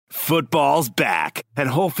Football's back, and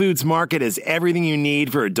Whole Foods Market has everything you need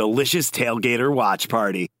for a delicious tailgate or watch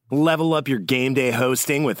party. Level up your game day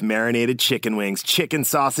hosting with marinated chicken wings, chicken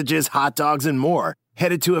sausages, hot dogs, and more.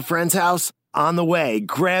 Headed to a friend's house? On the way,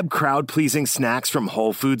 grab crowd-pleasing snacks from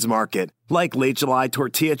Whole Foods Market, like Late July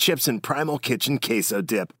tortilla chips and Primal Kitchen queso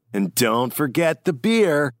dip. And don't forget the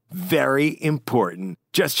beer. Very important.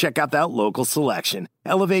 Just check out that local selection.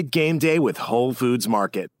 Elevate game day with Whole Foods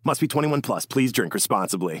Market. Must be 21 plus. Please drink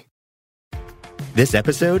responsibly. This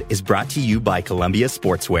episode is brought to you by Columbia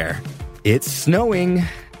Sportswear. It's snowing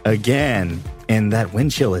again, and that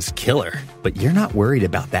wind chill is killer. But you're not worried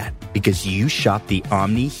about that because you shop the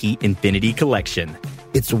Omni Heat Infinity Collection.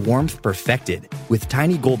 It's warmth perfected with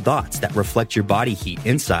tiny gold dots that reflect your body heat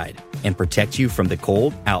inside and protect you from the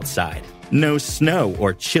cold outside. No snow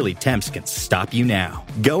or chilly temps can stop you now.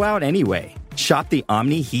 Go out anyway. Shop the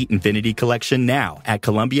Omni Heat Infinity Collection now at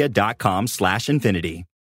Columbia.com/infinity.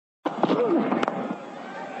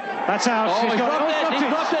 That's out. Oh, he's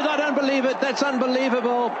dropped it. I don't believe it. That's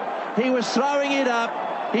unbelievable. He was throwing it up.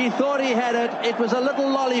 He thought he had it. It was a little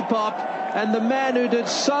lollipop. And the man who did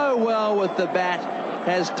so well with the bat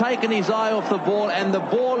has taken his eye off the ball, and the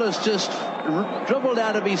ball has just dribbled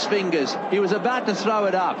out of his fingers. He was about to throw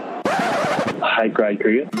it up. I hate grade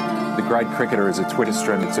cricket. The Grade Cricketer is a Twitter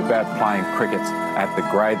stream. It's about playing cricket at the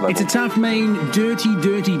grade level. It's a tough, mean,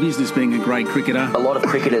 dirty business being a grade cricketer. A lot of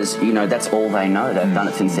cricketers, that's all they know. They've done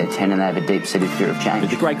it since they're 10 and they have a deep-seated fear of change.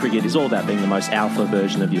 The grade cricket is all about being the most alpha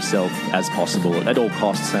version of yourself as possible at all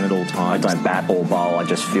costs and at all times. I don't bat or bowl. I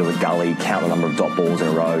just feel the gully, count the number of dot balls in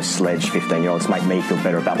a row, sledge 15-year-olds, make me feel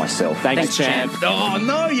better about myself. Thanks, champ. Oh,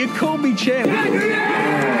 no, you called me champ.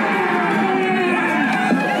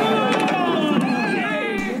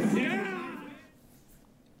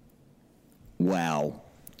 Wow.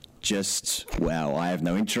 Just wow. I have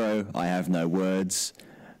no intro. I have no words.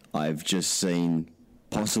 I've just seen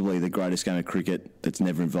possibly the greatest game of cricket that's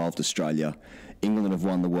never involved Australia. England have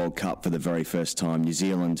won the World Cup for the very first time. New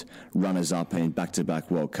Zealand runners-up in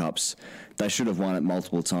back-to-back World Cups. They should have won it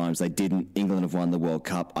multiple times. They didn't. England have won the World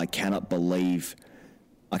Cup. I cannot believe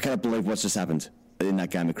what's just happened in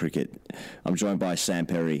that game of cricket. I'm joined by Sam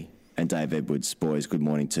Perry and Dave Edwards. Boys, good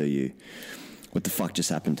morning to you. What the fuck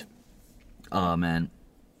just happened? Oh, man.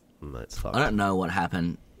 I don't know what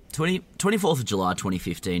happened. 24th of July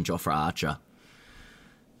 2015, Jofra Archer,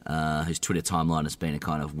 whose Twitter timeline has been a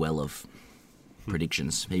kind of well of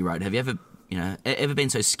predictions. He wrote, "Have you ever been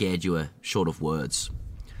so scared you were short of words?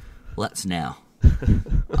 Well, that's now."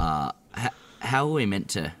 How are we meant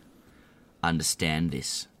to understand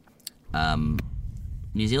this?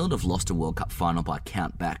 New Zealand have lost a World Cup final by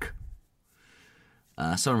count back.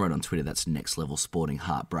 Someone wrote on Twitter, that's next level sporting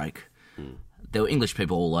heartbreak. There were English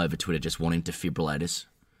people all over Twitter just wanting defibrillators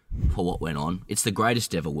for what went on. It's the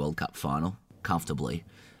greatest ever World Cup final, comfortably.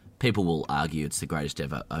 People will argue it's the greatest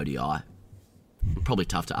ever ODI. Probably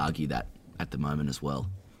tough to argue that at the moment as well.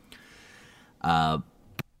 But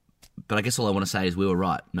I guess all I want to say is we were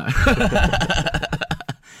right. No.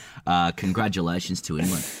 Congratulations to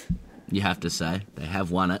England. You have to say. They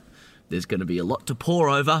have won it. There's going to be a lot to pore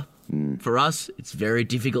over for us. It's very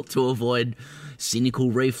difficult to avoid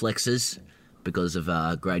cynical reflexes because of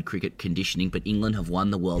grade cricket conditioning. But England have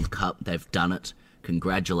won the World Cup. They've done it.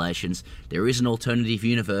 Congratulations. There is an alternative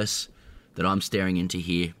universe that I'm staring into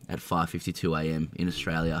here at 5:52 a.m. in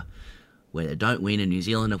Australia where they don't win and New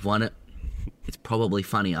Zealand have won it. It's probably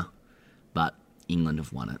funnier, but England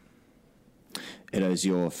have won it. Edo's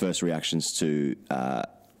your first reactions to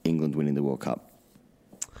England winning the World Cup?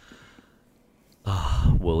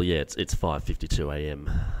 Well, yeah, it's 5:52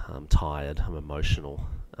 a.m. I'm tired. I'm emotional.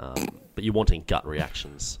 But you're wanting gut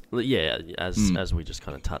reactions. Yeah, as we just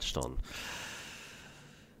kind of touched on.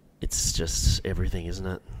 It's just everything, isn't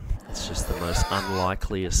it? It's just the most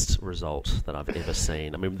unlikeliest result that I've ever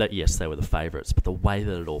seen. I mean, yes, they were the favourites, but the way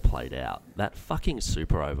that it all played out, that fucking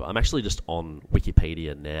super over. I'm actually just on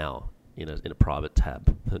Wikipedia now in a private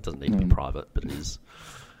tab. It doesn't need to be private, but it is.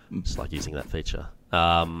 Just like using that feature.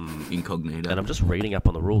 Incognito. And I'm just reading up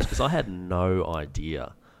on the rules because I had no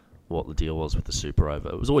idea what the deal was with the super over.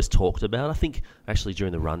 It was always talked about. I think actually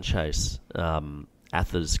during the run chase,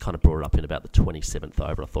 Athers kind of brought it up in about the 27th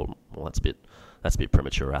over. I thought, well, that's a bit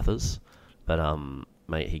premature, Athers. But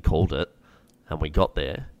mate, he called it, and we got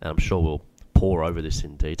there. And I'm sure we'll pore over this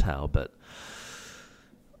in detail. But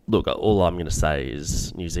look, all I'm going to say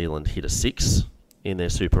is New Zealand hit a 6 in their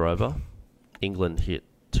super over. England hit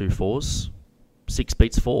 2 4s. 6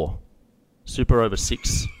 beats 4. Super over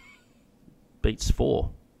 6 beats 4.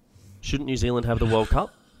 Shouldn't New Zealand have the World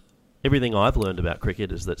Cup? Everything I've learned about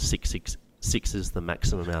cricket is that 6 is the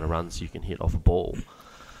maximum amount of runs you can hit off a ball.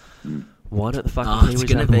 Why don't the fucking Oh,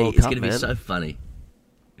 Kiwis have the World it's Cup, gonna be man? so funny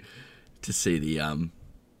to see the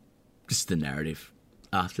just the narrative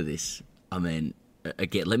after this. I mean,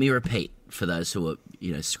 again, let me repeat for those who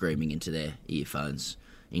are screaming into their earphones.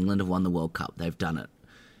 England have won the World Cup. They've done it.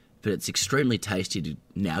 But it's extremely tasty to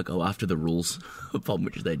now go after the rules upon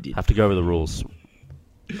which they did. Have to go over the rules.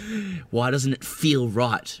 Why doesn't it feel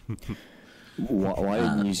right? Why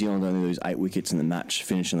did New Zealand only lose 8 wickets in the match,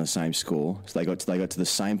 finish on the same score? So they got to the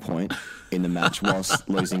same point in the match whilst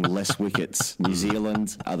losing less wickets. New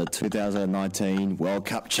Zealand are the 2019 World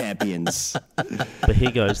Cup champions. But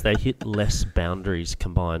here goes. They hit less boundaries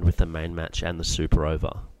combined with the main match and the Super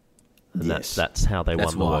Over. And Yes. that's how they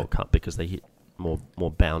That's won the why. World Cup, because they hit more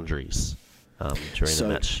boundaries during the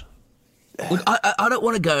match. Look, I don't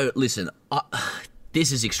want to go. Listen,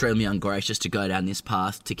 this is extremely ungracious to go down this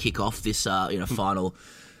path to kick off this final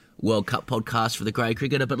World Cup podcast for the grade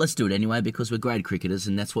cricketer, but let's do it anyway because we're grade cricketers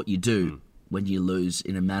and that's what you do when you lose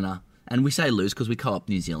in a manner. And we say lose because we co-op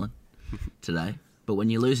New Zealand today. But when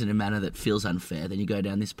you lose in a manner that feels unfair, then you go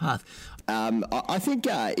down this path. I think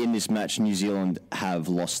in this match, New Zealand have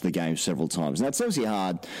lost the game several times. And that's obviously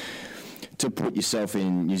hard to put yourself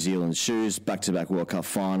in New Zealand's shoes. Back-to-back World Cup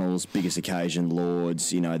finals, biggest occasion,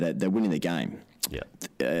 Lords. They're winning the game. Yeah.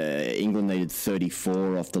 England needed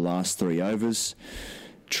 34 off the last 3 overs.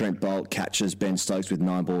 Trent Boult catches Ben Stokes with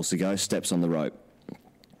 9 balls to go, steps on the rope.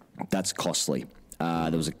 That's costly.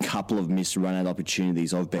 There was a couple of missed run-out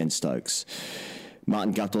opportunities of Ben Stokes.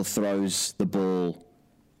 Martin Guptill throws the ball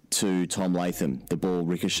to Tom Latham. The ball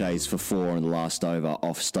ricochets for 4 in the last over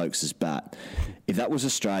off Stokes' bat. If that was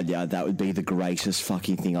Australia, that would be the greatest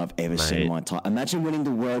fucking thing I've ever seen in my time. Imagine winning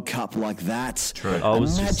the World Cup like that. True.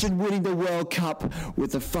 Imagine winning the World Cup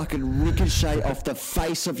with the fucking ricochet off the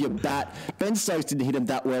face of your bat. Ben Stokes didn't hit him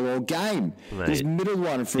that well all game. Mate, His middle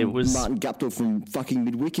one from Martin Guptill from fucking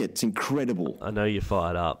mid-wicket. It's incredible. I know you're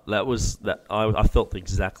fired up. I felt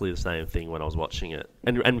exactly the same thing when I was watching it.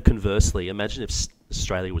 And conversely, imagine if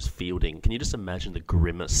Australia was fielding. Can you just imagine the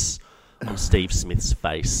grimace on Steve Smith's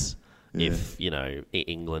face if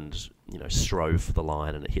England strove for the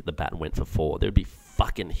line and it hit the bat and went for 4? There'd be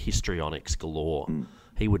fucking histrionics galore.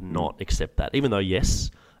 He would not accept that, even though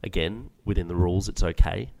yes, again within the rules it's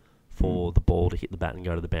okay for the ball to hit the bat and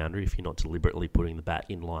go to the boundary if you're not deliberately putting the bat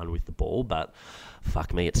in line with the ball. But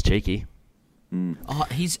fuck me, it's cheeky. Oh,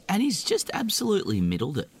 he's just absolutely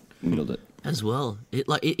middled it. Middled it as well.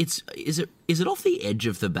 Is it off the edge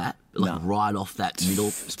of the bat, right off that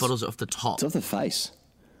middle spot, or is it off the top? It's off the face.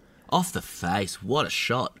 Off the face. What a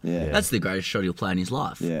shot! Yeah. That's the greatest shot he'll play in his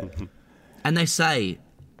life. Yeah. And they say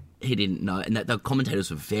he didn't know, and that the commentators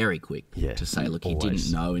were very quick to say, look, he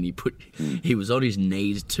didn't know, and he was on his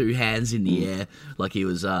knees, 2 hands in the air, like he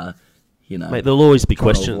was, Mate, there'll always be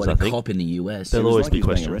questions. I think cop in the US. There'll always be being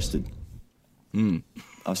questions. Arrested.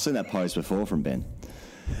 I've seen that pose before from Ben.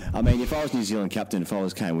 I mean, if I was New Zealand captain, if I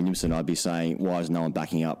was Kane Williamson, I'd be saying, why is no one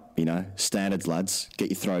backing up? Standards, lads. Get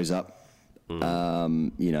your throws up.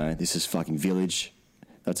 This is fucking village.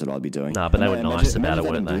 That's what I'd be doing. Nah, but they were nice about it,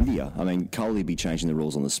 weren't they? India. I mean, Kohli would be changing the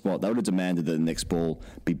rules on the spot. They would have demanded that the next ball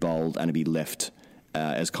be bowled and it be left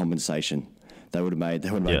as compensation. They would have made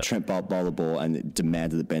Trent Boult bowl the ball and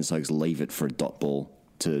demanded that Ben Stokes leave it for a dot ball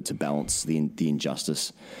to balance the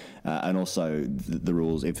injustice. And also the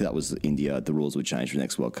rules, if that was India, the rules would change for the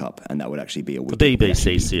next World Cup, and that would actually be a wicket. The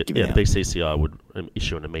BCCI would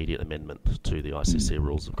issue an immediate amendment to the ICC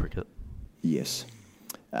rules of cricket. Yes.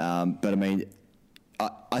 But I mean,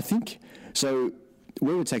 I think so.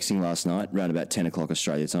 We were texting last night around about 10 o'clock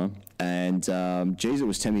Australia time, and it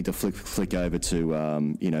was tempting to flick over to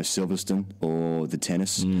Silverstone or the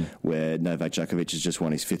tennis, where Novak Djokovic has just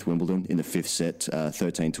won his 5th Wimbledon in the 5th set,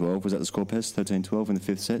 13-12. Was that the score, Pez? 13-12 in the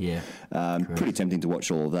 5th set? Yeah. Pretty tempting to watch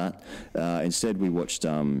all of that. Instead, we watched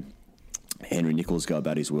Henry Nicholls go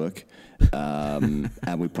about his work, and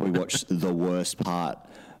we probably watched the worst part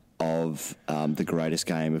of the greatest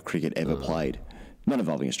game of cricket ever played, not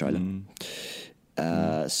involving Australia.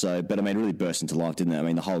 But I mean, it really burst into life, didn't it? I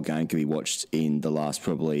mean, the whole game could be watched in the last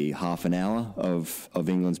probably half an hour of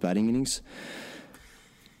England's batting innings.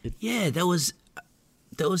 Yeah, there was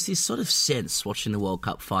this sort of sense watching the World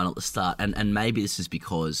Cup final at the start, and maybe this is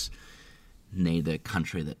because neither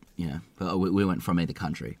country we went from either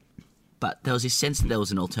country, but there was this sense that there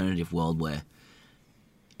was an alternative world where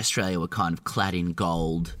Australia were kind of clad in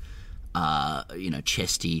gold,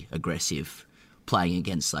 chesty, aggressive, playing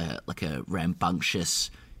against like a rambunctious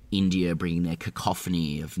India, bringing their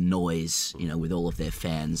cacophony of noise, with all of their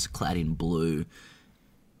fans clad in blue,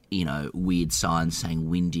 weird signs saying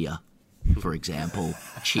Windia, for example,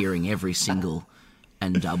 cheering every single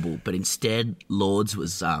and double. But instead, Lords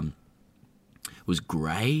was was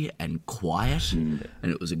grey and quiet, and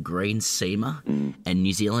it was a green seamer, and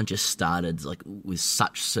New Zealand just started like with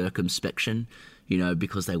such circumspection,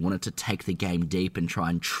 because they wanted to take the game deep and try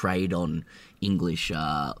and trade on English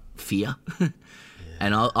fear.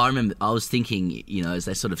 And I remember I was thinking, as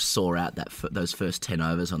they sort of saw out those first 10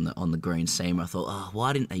 overs on the green seamer, I thought,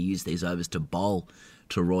 why didn't they use these overs to bowl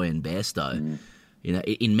to Roy and Bairstow?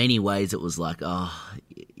 In many ways, it was like,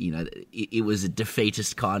 it was a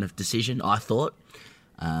defeatist kind of decision, I thought,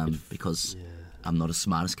 because I'm not as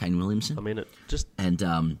smart as Kane Williamson. I mean, it just and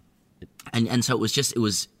so it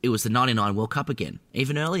was the '99 World Cup again,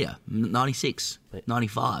 even earlier, '96,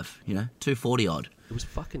 '95, 240 odd. It was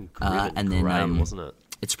fucking grim and grey, wasn't it?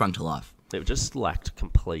 It sprung to life. It just lacked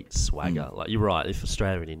complete swagger. Like, you're right, if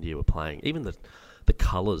Australia and India were playing, even the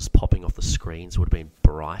colours popping off the screens would have been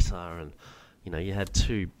brighter, and you had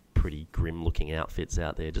two pretty grim-looking outfits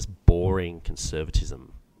out there, just boring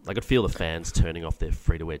conservatism. I could feel the fans turning off their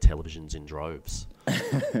free-to-air televisions in droves.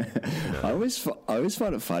 I always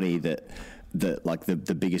find it funny that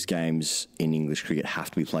the biggest games in English cricket have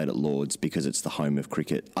to be played at Lords because it's the home of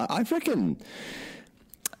cricket. I reckon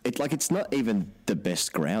it's not even the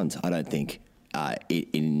best ground, I don't think,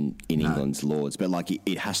 in England's Lords, but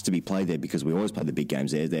it has to be played there because we always play the big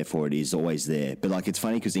games there, therefore it is always there. But it's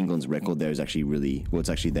funny because England's record there is actually it's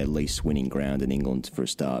actually their least winning ground in England for a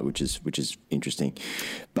start, which is interesting.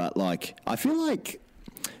 But I feel like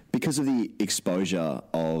because of the exposure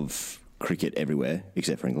of cricket everywhere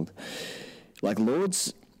except for England,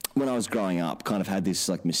 Lords, when I was growing up, kind of had this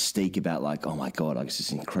mystique about oh my god, this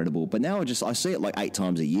is incredible. But now I see it 8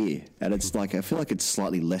 times a year, and it's I feel like it's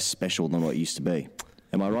slightly less special than what it used to be.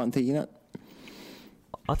 Am I right in thinking that?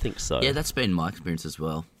 I think so. Yeah, that's been my experience as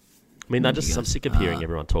well. I mean, I'm sick of hearing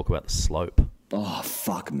everyone talk about the slope. Oh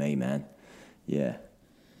fuck me, man. Yeah,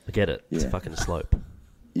 I get it. It's a fucking slope.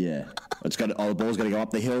 Yeah. The ball's got to go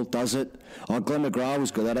up the hill, does it? Glenn McGrath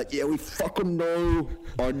was good at it. Yeah, we fucking know.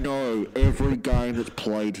 I know. Every game that's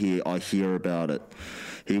played here, I hear about it.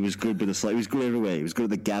 He was good with the slate. He was good everywhere. He was good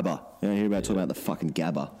at the Gabba. I hear about talking about the fucking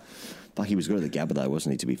Gabba. Fuck, he was good at the Gabba though,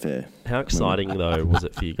 wasn't he, to be fair? How exciting, though, was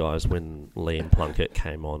it for you guys when Liam Plunkett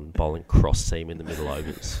came on bowling cross-seam in the middle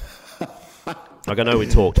overs? I know we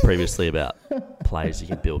talked previously about players you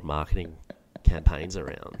can build marketing campaigns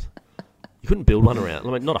around. You couldn't build one around.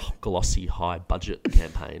 I mean, not a glossy, high-budget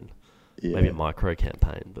campaign, maybe a micro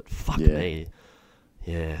campaign, but fuck me.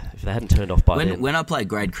 Yeah, if they hadn't turned off by then. When I played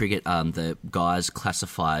grade cricket, the guys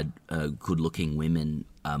classified good-looking women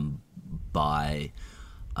by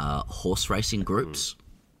horse racing groups.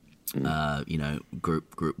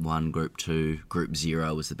 Group 1, Group 2, Group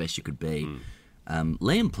 0 was the best you could be.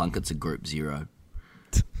 Liam Plunkett's a Group 0,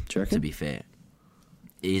 to be fair.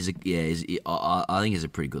 I think he's a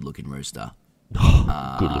pretty good-looking rooster.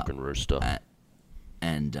 Good-looking rooster.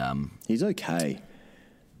 And he's okay.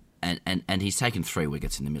 And he's taken 3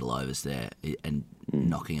 wickets in the middle overs there and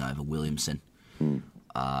knocking over Williamson,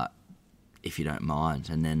 if you don't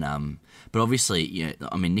mind. And then, but obviously,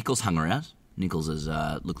 Nichols hung around. Nichols has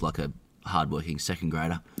looked like a hard-working second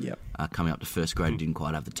grader. Yep. Coming up to first grade, didn't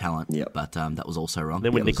quite have the talent. Yep. But that was also wrong.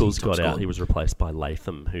 Then when Nichols got out, he was replaced by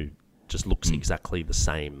Latham, who just looks exactly the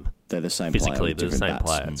same. They're the same physically, player. They're the same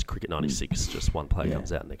player. It's Cricket 96. Just one player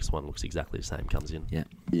comes out, next one looks exactly the same, comes in. Yeah.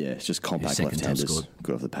 Yeah, it's just compact left-handers.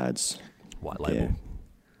 Good off the pads. White label. Yeah.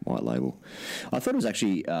 White label. I thought it was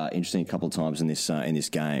actually interesting a couple of times in this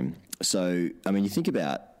game. So, you think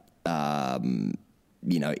about,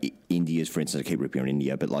 India's, for instance, I keep ripping on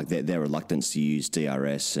India, but their reluctance to use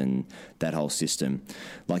DRS and that whole system.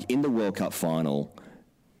 In the World Cup final,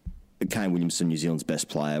 Kane Williamson, New Zealand's best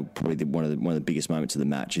player, probably one of the biggest moments of the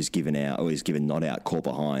match, is given not out, caught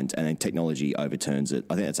behind, and then technology overturns it.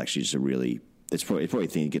 I think that's actually just it's probably a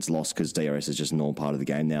thing that gets lost because DRS is just a normal part of the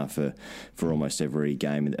game now for almost every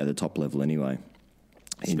game at the top level anyway.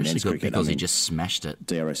 Especially cricket, because he just smashed it.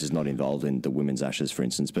 DRS is not involved in the women's Ashes, for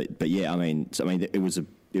instance, but yeah, it was a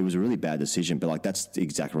really bad decision, but that's the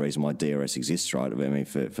exact reason why DRS exists, right?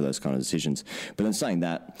 For those kind of decisions. But then saying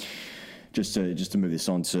that, just to move this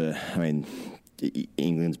on to,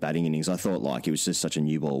 England's batting innings, I thought it was just such a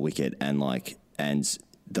new ball wicket, and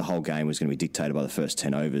the whole game was going to be dictated by the first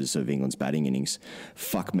 10 overs of England's batting innings.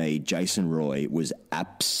 Fuck me, Jason Roy was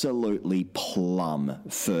absolutely plumb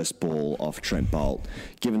first ball off Trent Boult,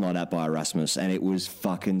 given not out by Erasmus, and it was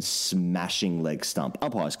fucking smashing leg stump.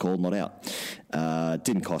 Umpire's called, not out.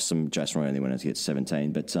 Didn't cost them. Jason Roy only went out to get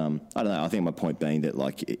 17, but I don't know. I think my point being that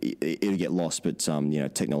it'll get lost, but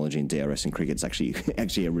technology and DRS in cricket's actually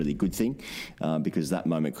a really good thing because that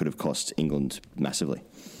moment could have cost England massively.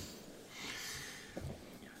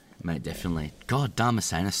 Mate, definitely. God,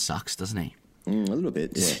 Dharmasena sucks, doesn't he? A little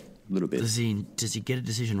bit, yeah. A little bit. Does he get a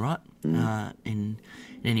decision right in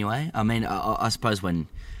any way? I mean, I suppose when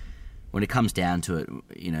it comes down to it,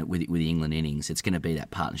 you know, with the England innings, it's going to be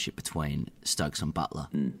that partnership between Stokes and Buttler,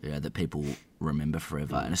 you know, that people remember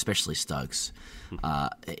forever, and especially Stokes.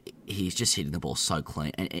 He's just hitting the ball so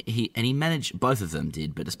clean, and he managed. Both of them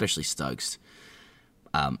did, but especially Stokes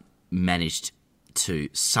managed to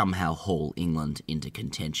somehow haul England into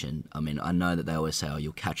contention. I mean, I know that they always say, "Oh,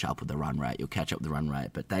 you'll catch up with the run rate,"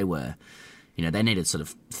 but they were, you know, they needed sort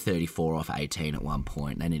of 34 off 18 at one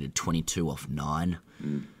point. They needed 22 off 9.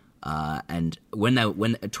 And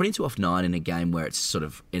when 22 off 9 in a game where it sort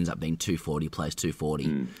of ends up being 240 plays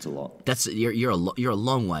 240, it's a lot. That's you're a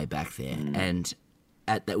long way back there. And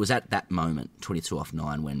that was at that moment, 22 off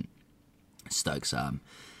 9, when Stokes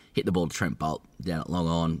hit the ball to Trent Boult down at long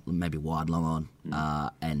on, maybe wide long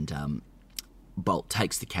on, and Boult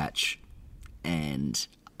takes the catch, and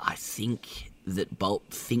I think that Boult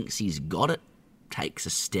thinks he's got it, takes a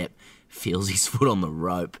step, feels his foot on the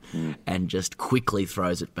rope, and just quickly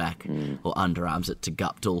throws it back or underarms it to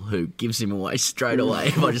Guptill, who gives him away straight away.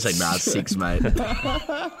 If I just say, nah, 6, mate.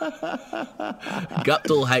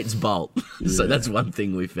 Guptill hates Boult. So that's one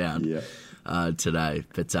thing we found today.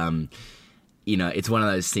 But, you know, it's one of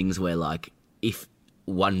those things where, like, if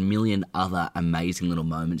 1 million other amazing little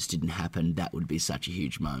moments didn't happen, that would be such a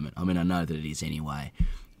huge moment. I mean, I know that it is anyway.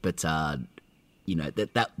 But, you know,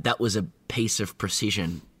 that was a piece of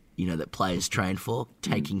precision, you know, that players train for,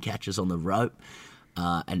 taking catches on the rope,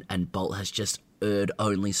 and Boult has just erred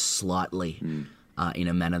only slightly in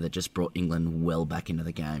a manner that just brought England well back into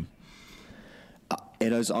the game.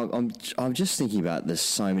 Edos, I'm just thinking about there's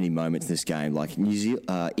so many moments in this game. Like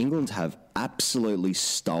England have absolutely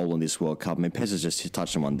stolen this World Cup. I mean, Pez has just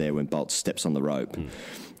touched on one there when Boult steps on the rope.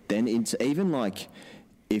 Then into even like,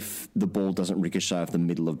 if the ball doesn't ricochet off the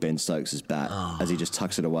middle of Ben Stokes' bat as he just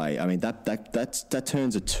tucks it away, I mean that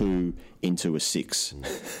turns a 2 into a 6.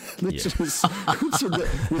 Literally,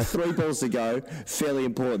 with 3 balls to go, fairly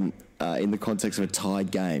important in the context of a tied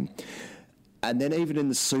game. And then even in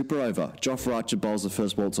the Super Over, Jofra Archer bowls the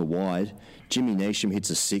first ball to wide. Jimmy Neesham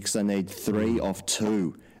hits a 6. They need 3 off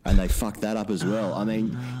 2. And they fucked that up as well. I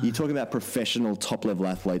mean, you're talking about professional top-level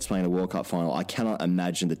athletes playing a World Cup final. I cannot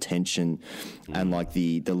imagine the tension and like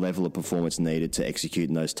the level of performance needed to execute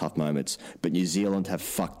in those tough moments. But New Zealand have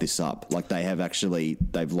fucked this up. Like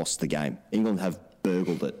they've lost the game. England have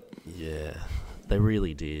burgled it. Yeah, they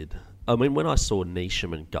really did. I mean, when I saw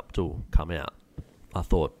Neesham and Guptill come out, I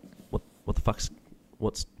thought, what the fuck's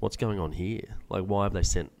what's going on here? Like, why have they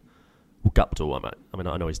sent? Well, Guptill, I mean,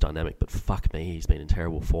 I know he's dynamic, but fuck me, he's been in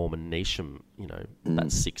terrible form. And Neesham, you know,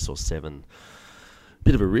 that 6 or 7,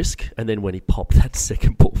 bit of a risk. And then when he popped that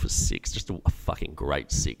second ball for 6, just a fucking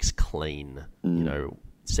great 6, clean, you know,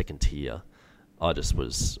 second tier, I just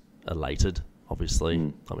was elated, obviously.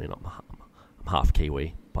 I mean, I'm half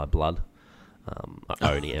Kiwi by blood.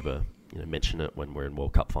 I only ever, you know, mention it when we're in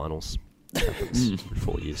World Cup finals. It happens in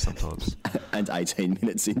 4 years sometimes. And 18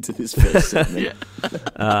 minutes into this first segment.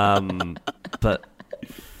 But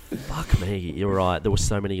fuck me, you're right. There were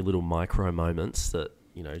so many little micro moments that,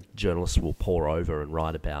 you know, journalists will pore over and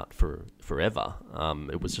write about for forever.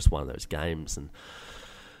 It was just one of those games. And,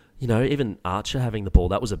 you know, even Archer having the ball,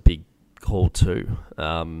 that was a big call too,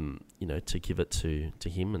 you know, to give it to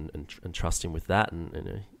him and trust him with that.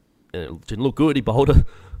 And it didn't look good. He bowled a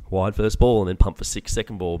wide first ball and then pumped for 6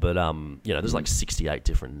 second ball. But, you know, there's like 68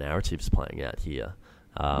 different narratives playing out here.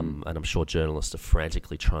 And I'm sure journalists are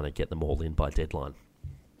frantically trying to get them all in by deadline.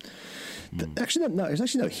 Actually, there's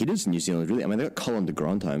actually no hitters in New Zealand, really. I mean, they got Colin de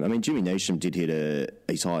Grant home. I mean, Jimmy Neesham did hit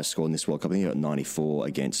his highest score in this World Cup. I think he got 94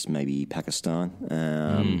 against maybe Pakistan.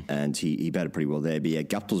 And he batted pretty well there. But yeah,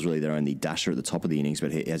 Guptill's really their only dasher at the top of the innings.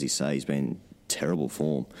 But as you say, he's been terrible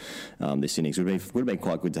form this innings. Would have been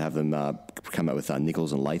quite good to have them come out with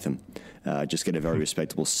Nichols and Latham. Just get a very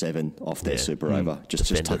respectable 7 off their super over.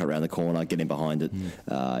 Just tuck it around the corner, get in behind it.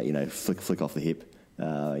 You know, flick off the hip. You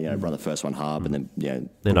know, run the first one hard, and then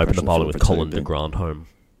then open the bowling with Colin de Grant home.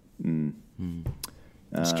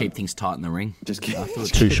 Just keep things tight in the ring. Just keep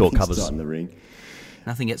 2 short covers tight in the ring.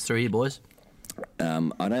 Nothing gets through you, boys. I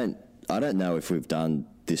don't know if we've done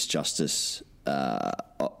this justice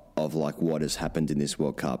of like what has happened in this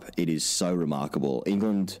World Cup. It is so remarkable.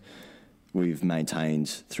 England, we've maintained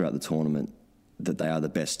throughout the tournament that they are the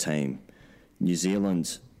best team. New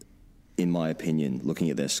Zealand, in my opinion, looking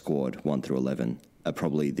at their squad 1 through 11, are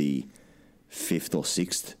probably the 5th or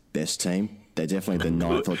 6th best team. They're definitely the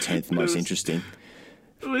 9th or 10th most interesting.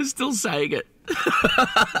 We're still saying it.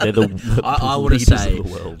 They're the I want to say of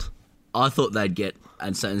the world. I thought they'd get,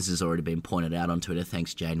 and so this has already been pointed out on Twitter,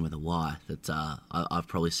 thanks Jane with a Y, that I've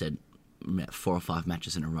probably said 4 or 5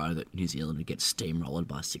 matches in a row that New Zealand would get steamrolled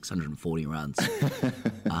by 640 runs.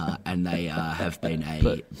 And they have been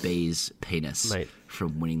a bee's penis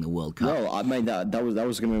from winning the World Cup. Well, I mean, that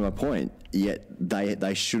was going to be my point. Yet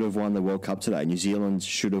they should have won the World Cup today. New Zealand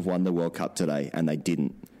should have won the World Cup today, and they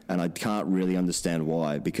didn't. And I can't really understand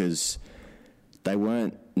why, because they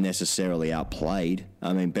weren't necessarily outplayed.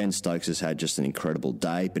 I mean, Ben Stokes has had just an incredible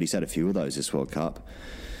day, but he's had a few of those this World Cup.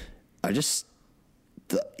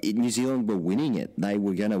 New Zealand were winning it. They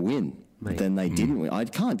were going to win. Then they didn't win. I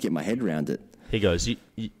can't get my head around it. He goes,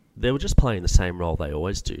 they were just playing the same role they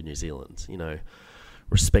always do, New Zealand. You know,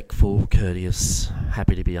 respectful, courteous,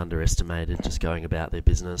 happy to be underestimated, just going about their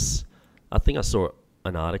business. I think I saw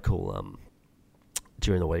an article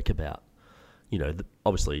during the week about, you know,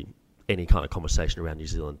 obviously any kind of conversation around New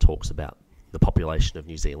Zealand talks about the population of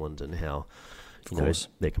New Zealand and how, you know,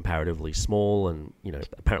 they're comparatively small, and, you know,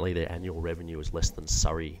 apparently their annual revenue is less than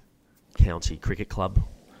Surrey County Cricket Club.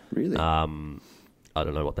 Really? I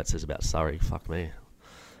don't know what that says about Surrey. Fuck me.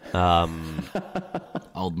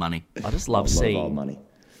 Old money. I just love seeing old money.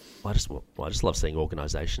 I just love seeing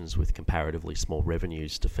organisations with comparatively small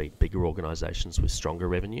revenues defeat bigger organisations with stronger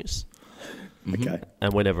revenues. Okay.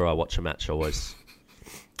 And whenever I watch a match, I always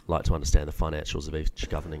like to understand the financials of each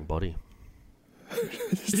governing body.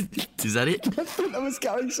 Is that it? I thought that was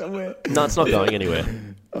going somewhere. No, it's not going anywhere.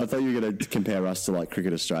 I thought you were going to compare us to like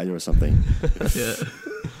Cricket Australia or something. Yeah.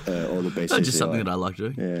 Or the BCCI. That's just something that I like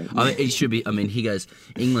doing. Yeah. I mean, it should be. I mean, he goes,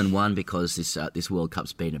 England won because this World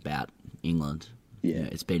Cup's been about England. Yeah. You know,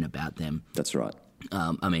 it's been about them. That's right.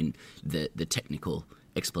 I mean, the technical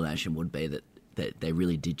explanation would be that they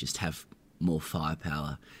really did just have more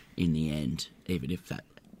firepower in the end, even if that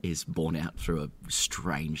is borne out through a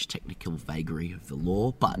strange technical vagary of the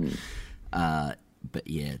law. But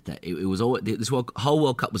yeah, it was all this whole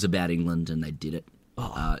World Cup was about England, and they did it.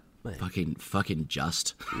 Fucking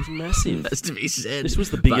just. It was massive. Has to be said. This was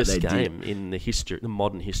the biggest game in the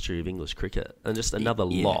modern history of English cricket, and just another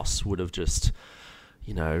loss would have just,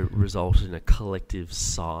 you know, resulted in a collective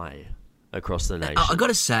sigh across the nation. I got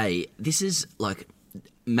to say, this is like,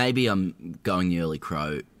 maybe I'm going the early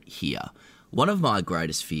crow here. One of my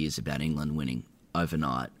greatest fears about England winning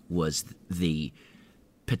overnight was the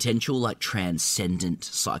potential, like, transcendent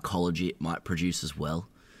psychology it might produce as well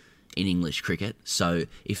in English cricket. So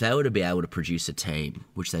if they were to be able to produce a team,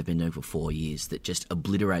 which they've been doing for 4 years, that just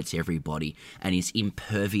obliterates everybody and is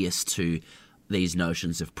impervious to these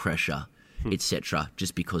notions of pressure, etc.,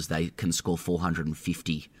 just because they can score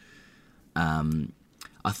 450, I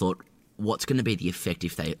thought, what's going to be the effect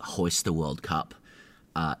if they hoist the World Cup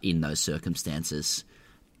in those circumstances?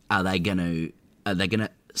 Are they going to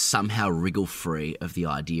somehow wriggle free of the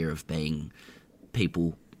idea of being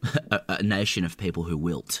people, a nation of people who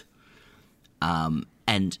wilt?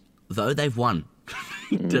 And though they've won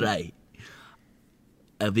today,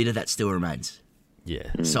 a bit of that still remains.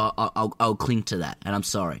 Yeah. So I'll cling to that, and I'm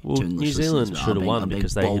sorry to English New Zealand listeners, should have won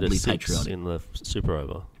because they hit a 6 patriotic in the Super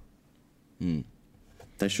Over.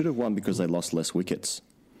 They should have won because they lost less wickets.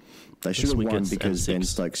 They should have won because Ben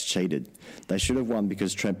Stokes cheated. They should have won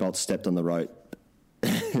because Trent Boult stepped on the rope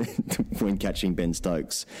when catching Ben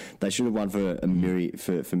Stokes. They should have won for a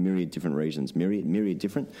myriad different reasons. Myriad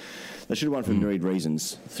different. They should have won for myriad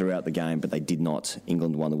reasons throughout the game, but they did not.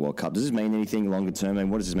 England won the World Cup. Does this mean anything longer term? I mean,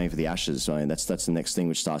 what does this mean for the Ashes? I mean, that's the next thing,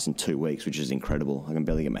 which starts in 2 weeks, which is incredible. I can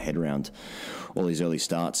barely get my head around all these early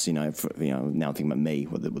starts. Now I'm thinking about me,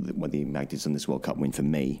 what the impact is on this World Cup win for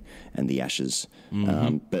me and the Ashes.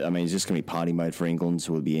 But I mean, is this going to be party mode for England?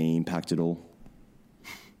 So will there be any impact at all?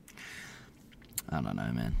 I don't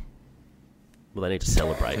know, man. Well, they need to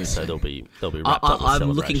celebrate, so they'll be wrapped up with celebrations.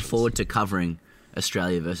 I'm looking forward to covering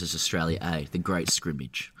Australia versus Australia A, the great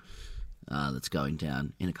scrimmage that's going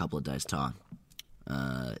down in a couple of days' time.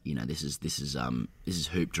 This is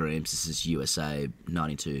Hoop Dreams. This is USA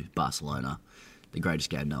 '92 Barcelona, the greatest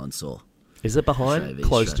game no one saw. Is it behind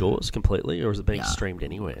closed doors completely, or is it being streamed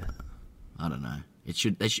anywhere? I don't know. It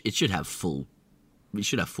should have full. It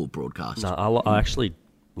should have full broadcast. No, I actually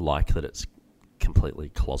like that it's completely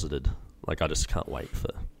closeted. Like, I just can't wait for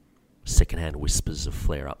secondhand whispers of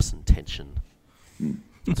flare-ups and tension.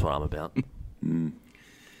 That's what I'm about.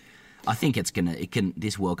 I think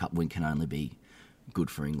this World Cup win can only be good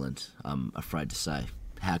for England, I'm afraid to say.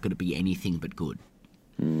 How could it be anything but good?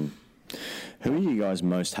 Who are you guys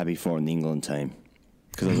most happy for in the England team?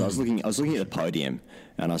 because I was looking at the podium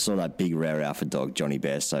and I saw that big rare alpha dog Johnny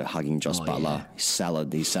Bairstow hugging Joss Butler. Yeah.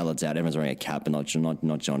 His salad's out. Everyone's wearing a cap, but not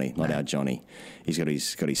Johnny, not our Johnny. He's got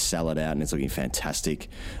his salad out and it's looking fantastic.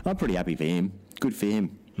 I'm pretty happy for him. Good for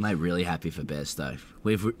him. Mate, really happy for Bairstow.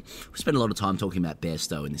 We've spent a lot of time talking about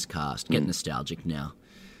Bairstow in this cast. Getting nostalgic now,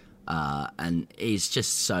 and he's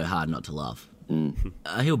just so hard not to love.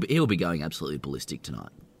 He'll be going absolutely ballistic tonight.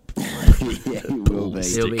 Yeah, he will be.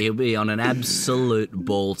 He'll be on an absolute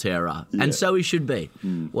ball terror, and so he should be.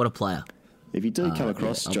 What a player! If you do come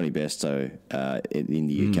across Johnny Bairstow in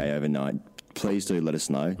the UK overnight, please do let us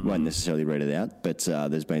know. Won't necessarily read it out, but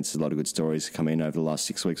there's been a lot of good stories come in over the last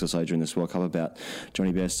 6 weeks or so during this World Cup about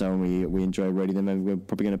Johnny Bairstow, and we enjoy reading them, and we're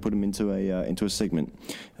probably going to put them into a segment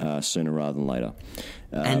sooner rather than later.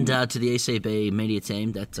 And to the ECB media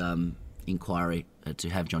team, that inquiry to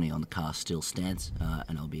have Johnny on the cast still stands,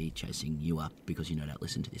 and I'll be chasing you up because you no doubt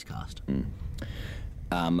listen to this cast.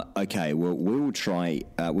 Okay, well, we will try.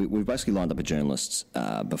 We've basically lined up a journalist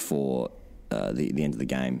before the end of the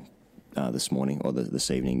game this morning or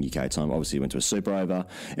this evening UK time. Obviously, we went to a super over.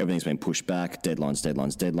 Everything's been pushed back.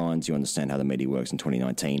 Deadlines. You understand how the media works in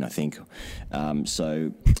 2019, I think.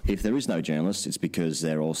 So if there is no journalist, it's because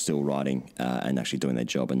they're all still writing and actually doing their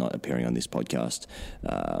job and not appearing on this podcast.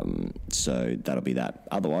 So that'll be that.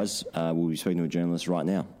 Otherwise, we'll be speaking to a journalist right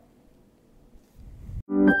now.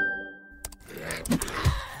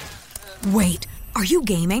 Wait, are you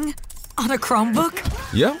gaming? On a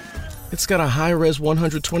Chromebook? Yep. It's got a high-res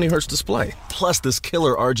 120Hz display, plus this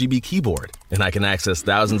killer RGB keyboard. And I can access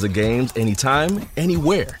thousands of games anytime,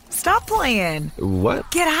 anywhere. Stop playing.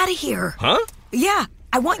 What? Get out of here. Huh? Yeah,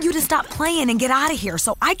 I want you to stop playing and get out of here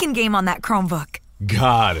so I can game on that Chromebook.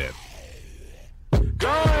 Got it.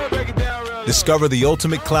 Discover the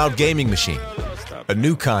ultimate cloud gaming machine, a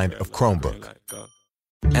new kind of Chromebook.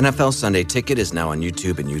 NFL Sunday Ticket is now on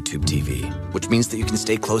YouTube and YouTube TV, which means that you can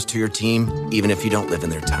stay close to your team even if you don't live in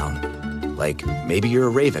their town. Like, maybe you're a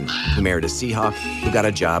Raven who married a Seahawk who got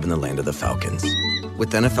a job in the land of the Falcons.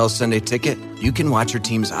 With NFL Sunday Ticket, you can watch your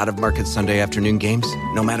team's out-of-market Sunday afternoon games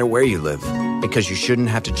no matter where you live, because you shouldn't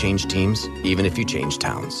have to change teams even if you change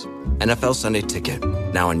towns. NFL Sunday Ticket,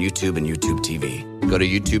 now on YouTube and YouTube TV. Go to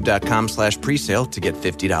youtube.com/presale to get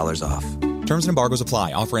 $50 off. Terms and embargoes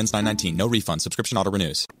apply. Offer ends 9/19. No refund. Subscription auto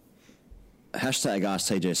renews. Hashtag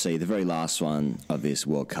AskTJC, the very last one of this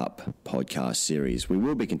World Cup podcast series. We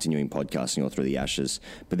will be continuing podcasting all through the Ashes,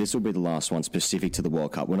 but this will be the last one specific to the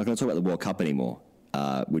World Cup. We're not going to talk about the World Cup anymore,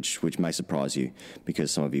 which may surprise you,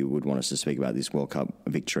 because some of you would want us to speak about this World Cup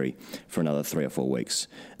victory for another 3 or 4 weeks.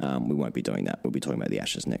 We won't be doing that. We'll be talking about the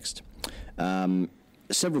Ashes next.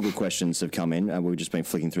 Several good questions have come in. We've just been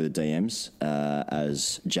flicking through the DMs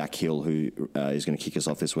as Jack Hill, who is going to kick us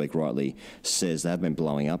off this week, rightly says they have been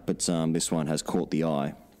blowing up, but this one has caught the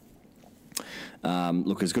eye.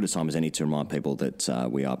 Look, as good a time as any to remind people that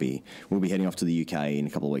we'll be heading off to the UK in a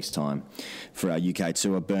couple of weeks' time for our UK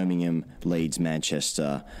tour. Birmingham, Leeds,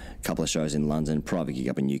 Manchester, a couple of shows in London, private gig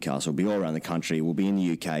up in Newcastle. We'll be all around the country. We'll be in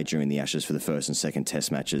the UK during the Ashes for the first and second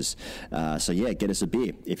Test matches. So yeah, get us a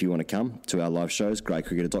beer if you want to come to our live shows.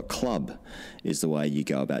 GreatCricketer.club is the way you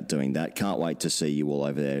go about doing that. Can't wait to see you all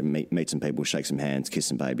over there. Meet some people, shake some hands, kiss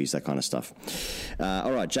some babies, that kind of stuff.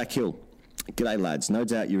 All right, Jack Hill. G'day, lads. No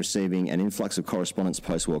doubt you're receiving an influx of correspondence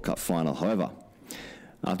post-World Cup final. However,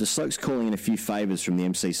 after Stokes calling in a few favours from the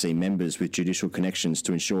MCC members with judicial connections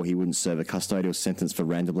to ensure he wouldn't serve a custodial sentence for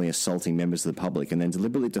randomly assaulting members of the public and then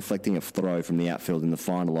deliberately deflecting a throw from the outfield in the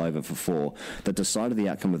final over for 4 that decided the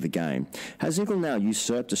outcome of the game, has England now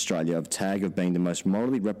usurped Australia of tag of being the most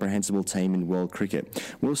morally reprehensible team in world cricket?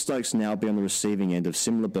 Will Stokes now be on the receiving end of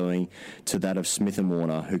similar booing to that of Smith and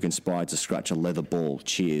Warner, who conspired to scratch a leather ball?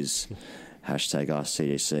 Cheers. Hashtag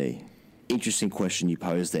AskTJC. Interesting question you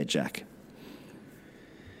posed there, Jack.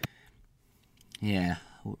 Yeah,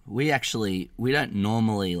 we don't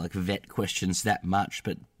normally vet questions that much,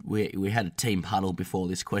 but we had a team huddle before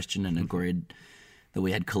this question and agreed that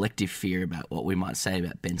we had collective fear about what we might say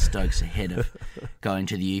about Ben Stokes ahead of going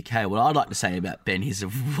to the UK. What I'd like to say about Ben, he's a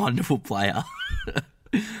wonderful player.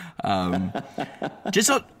 Just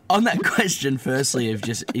on that question, firstly, of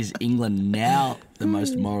just is England now the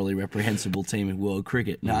most morally reprehensible team in world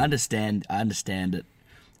cricket? Now, I understand that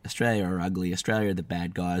Australia are ugly. Australia are the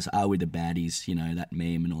bad guys. Are we the baddies? You know, that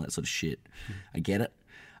meme and all that sort of shit. I get it.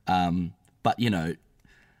 But, you know,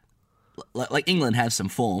 like England have some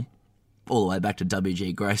form all the way back to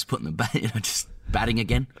WG Grace putting the just batting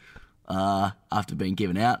again after being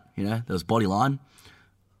given out. You know, there was body line.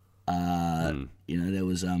 You know, there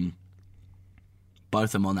was both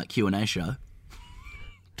of them on that Q&A show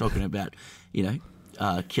talking about, you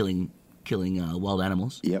know, killing killing wild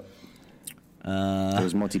animals. Yep. There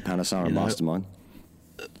was Monty Panesar, mastermind.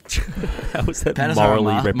 How was that Panesar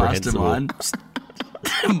morally reprehensible? Mastermind.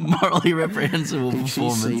 Morally reprehensible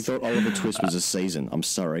performance. He thought Oliver Twist was a season. I'm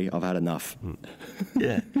sorry, I've had enough.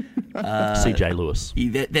 Yeah. CJ Lewis.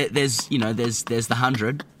 There's the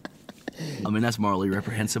 100. I mean, that's morally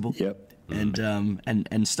reprehensible. Yep.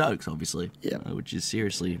 And Stokes, obviously. Yeah. Which is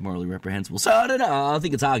seriously morally reprehensible. So I don't know. I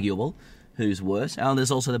think it's arguable who's worse. And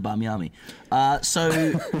there's also the Bamyami. But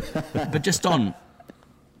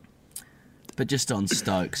just on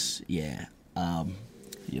Stokes, yeah.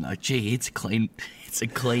 Gee, it's a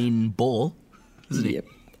clean ball, isn't it? Yep.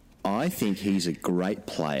 I think he's a great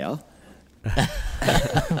player.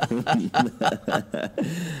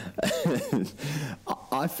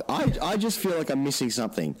 I just feel like I'm missing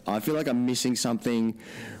something. I feel like I'm missing something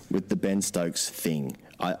with the Ben Stokes thing.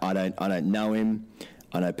 I don't know him.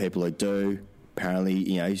 I know people who do. Apparently,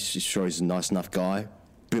 he's a nice enough guy.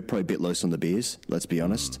 Probably a bit loose on the beers. Let's be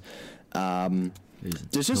honest.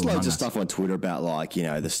 There's just loads of stuff on Twitter about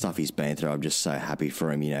the stuff he's been through. I'm just so happy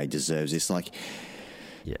for him. He deserves this.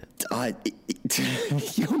 Yeah.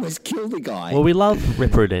 You almost killed the guy. Well, we love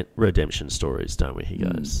redemption stories, don't we? He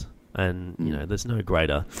goes, and there's no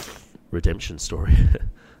greater redemption story,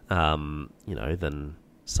 than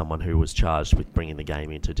someone who was charged with bringing the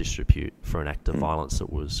game into disrepute for an act of violence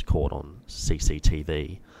that was caught on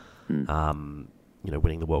CCTV.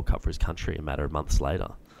 Winning the World Cup for his country a matter of months later.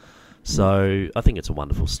 So I think it's a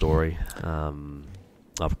wonderful story.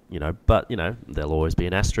 But there'll always be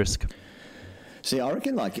an asterisk. See, I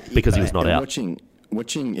reckon because he was not out. Watching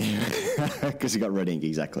because he got red ink,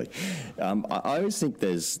 exactly. I always think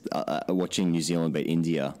there's watching New Zealand beat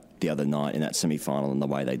India the other night in that semi-final and the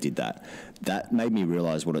way they did that made me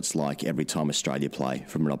realise what it's like every time Australia play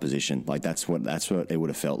from an opposition. That's what it would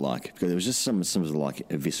have felt like, because there was just some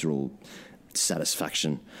a visceral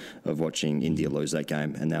satisfaction of watching India lose that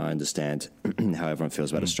game, and now I understand how everyone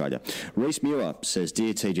feels about Australia. Reece Muir says,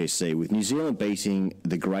 "Dear TGC, with New Zealand beating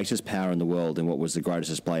the greatest power in the world in what was the greatest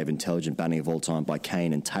display of intelligent batting of all time by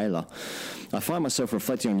Kane and Taylor, I find myself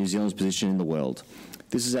reflecting on New Zealand's position in the world.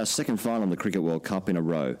 This is our second final in the Cricket World Cup in a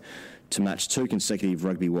row, to match 2 consecutive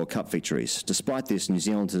Rugby World Cup victories. Despite this, New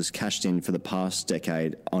Zealand has cashed in for the past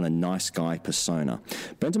decade on a nice guy persona.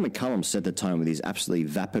 Brendan McCullum set the tone with his absolutely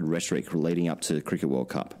vapid rhetoric leading up to the Cricket World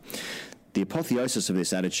Cup. The apotheosis of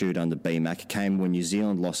this attitude under BMAC came when New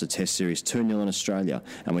Zealand lost a Test series 2-0 in Australia,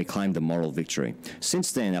 and we claimed a moral victory.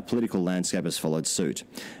 Since then, our political landscape has followed suit.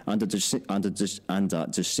 Under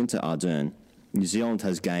Jacinta Ardern, New Zealand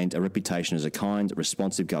has gained a reputation as a kind,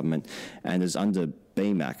 responsive government, and as under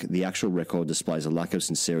BMAC, the actual record displays a lack of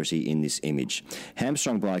sincerity in this image.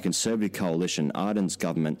 Hamstrung by a Conservative coalition, Ardern's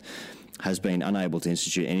government has been unable to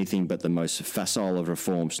institute anything but the most facile of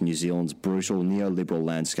reforms to New Zealand's brutal neoliberal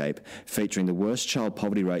landscape, featuring the worst child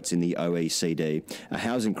poverty rates in the OECD, a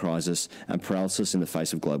housing crisis, and paralysis in the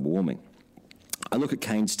face of global warming. I look at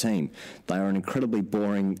Kane's team. They are incredibly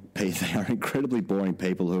boring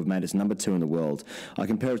people who have made us number 2 in the world. I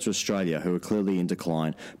compare it to Australia, who are clearly in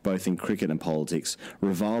decline, both in cricket and politics,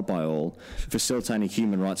 reviled by all, facilitating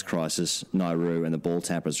human rights crisis, Nauru and the ball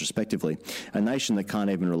tampers respectively, a nation that can't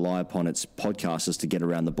even rely upon its podcasters to get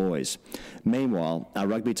around the boys. Meanwhile, our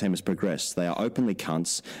rugby team has progressed. They are openly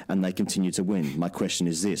cunts, and they continue to win. My question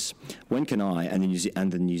is this: when can I and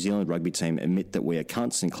the New Zealand rugby team admit that we are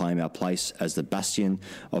cunts and claim our place as the bastion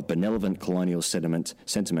of benevolent colonial sentiment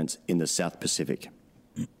in the South Pacific?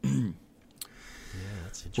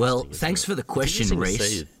 Well, thanks for the question,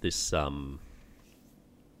 Reece. This,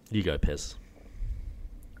 you go, Pez.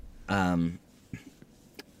 I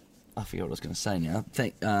forget what I was going to say now.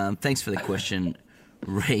 Thanks for the question,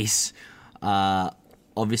 Reece.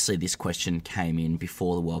 Obviously, this question came in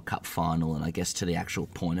before the World Cup final, and I guess to the actual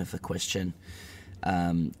point of the question,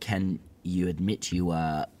 can you admit you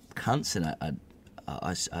are cunts? And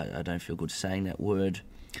I don't feel good saying that word.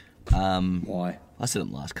 Why? I said it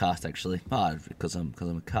in the last cast, actually. Because I'm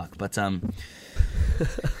a cuck. But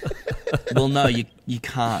well, no, you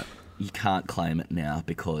can't claim it now,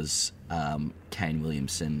 because Kane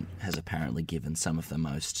Williamson has apparently given some of the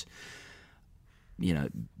most,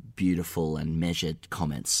 beautiful and measured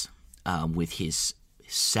comments with his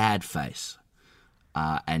sad face,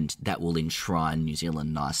 and that will enshrine New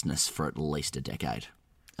Zealand niceness for at least a decade,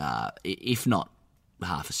 if not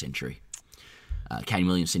half a century. Kane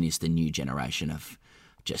Williamson is the new generation of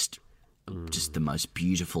just the most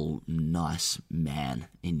beautiful, nice man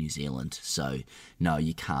in New Zealand. So, no,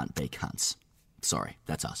 you can't be cunts. Sorry,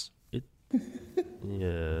 that's us.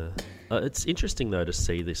 Yeah. It's interesting, though, to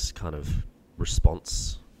see this kind of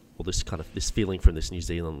response or this feeling from this New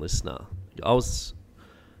Zealand listener. I was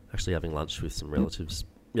actually having lunch with some relatives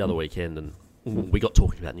the other weekend, and we got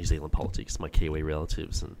talking about New Zealand politics, my Kiwi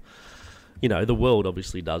relatives, and the world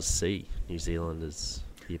obviously does see New Zealand as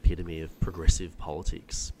the epitome of progressive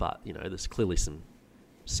politics, but there's clearly some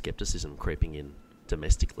scepticism creeping in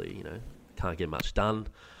domestically. Can't get much done,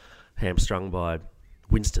 hamstrung by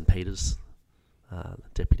Winston Peters, the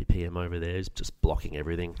deputy PM over there, is just blocking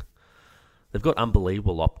everything. They've got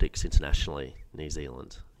unbelievable optics internationally, New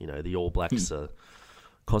Zealand. The All Blacks are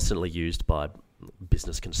constantly used by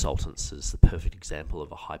business consultants as the perfect example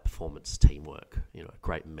of a high-performance teamwork, a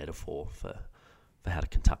great metaphor for how to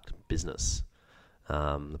conduct business.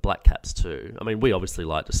 The Black Caps too. I mean, we obviously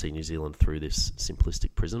like to see New Zealand through this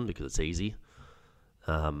simplistic prism because it's easy.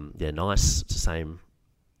 They're nice. It's the same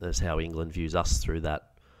as how England views us through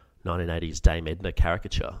that 1980s Dame Edna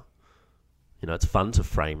caricature. It's fun to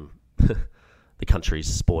frame the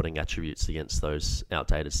country's sporting attributes against those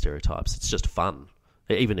outdated stereotypes. It's just fun.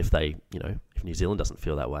 Even if they, if New Zealand doesn't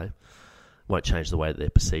feel that way, it won't change the way that they're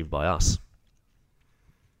perceived by us.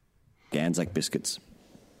 Anzac biscuits.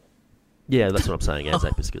 Yeah, that's what I'm saying,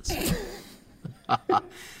 Anzac biscuits.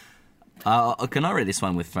 Can I read this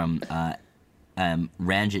one from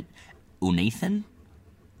Ranjit Unithan?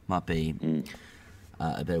 Might be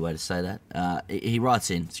a better way to say that. He writes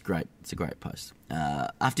in, it's a great post.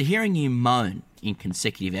 After hearing you moan in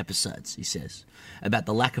consecutive episodes, he says, about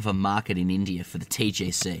the lack of a market in India for the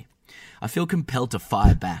TGC, I feel compelled to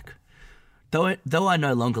fire back. Though I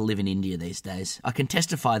no longer live in India these days, I can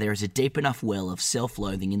testify there is a deep enough well of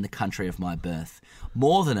self-loathing in the country of my birth,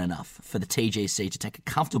 more than enough for the TGC to take a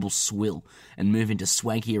comfortable swill and move into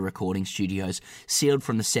swankier recording studios sealed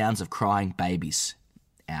from the sounds of crying babies.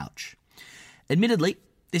 Ouch. Admittedly,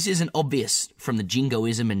 this isn't obvious from the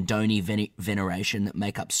jingoism and Dhoni veneration that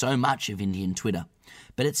make up so much of Indian Twitter,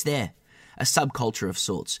 but it's there. A subculture of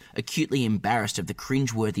sorts, acutely embarrassed of the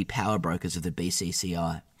cringeworthy power brokers of the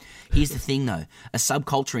BCCI. Here's the thing though, a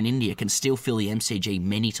subculture in India can still fill the MCG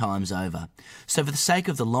many times over. So for the sake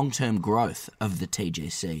of the long-term growth of the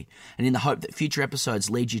TGC, and in the hope that future episodes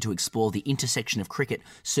lead you to explore the intersection of cricket,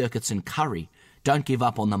 circuits and curry, don't give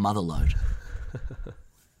up on the motherlode.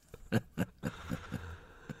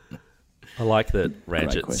 I like that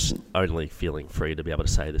Ranjit's only feeling free to be able to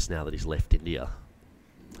say this now that he's left India.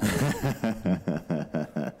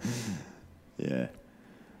 Yeah,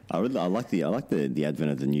 I like the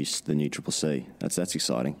advent of the new Triple C. That's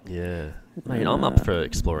exciting. Yeah, mate, I'm up for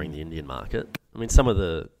exploring the Indian market. I mean, some of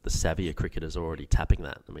the savvier cricketers are already tapping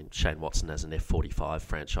that. I mean, Shane Watson has an F45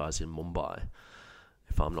 franchise in Mumbai,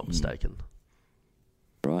 if I'm not mistaken.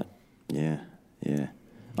 Right. Yeah.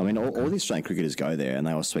 I mean, all the Australian cricketers go there, and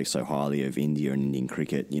they all speak so highly of India and Indian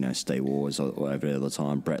cricket. Steve Wars over there all the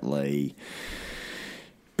time, Brett Lee.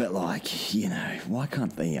 But why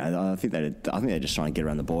can't they? I think they're just trying to get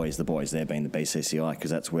around the boys. The boys there being the BCCI, because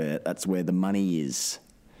that's where the money is.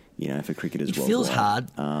 For cricketers. It feels hard.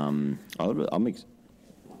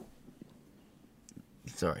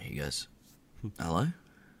 Sorry, he goes. Hello.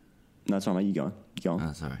 No, it's fine, mate. You go on.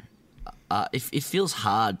 Oh, sorry. It feels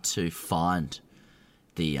hard to find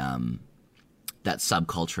the that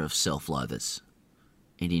subculture of self-loathers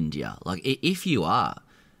in India. Like, if you are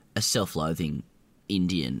a self-loathing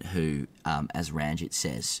Indian who, as Ranjit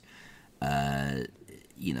says, like,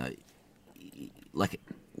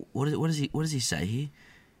 what does he say here?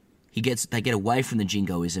 They get away from the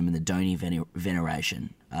jingoism and the Dhoni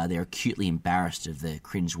veneration. They're acutely embarrassed of the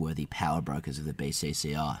cringeworthy power brokers of the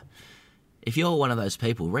BCCI. If you're one of those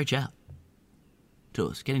people, reach out to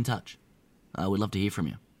us. Get in touch. We'd love to hear from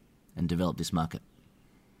you and develop this market.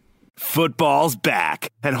 Football's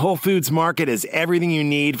back, and Whole Foods Market is everything you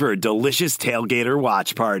need for a delicious tailgate or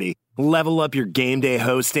watch party. Level up your game day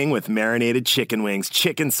hosting with marinated chicken wings,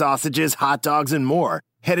 chicken sausages, hot dogs, and more.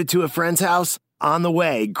 Headed to a friend's house? On the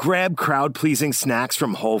way, grab crowd-pleasing snacks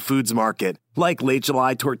from Whole Foods Market, like Late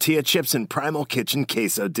July tortilla chips and Primal Kitchen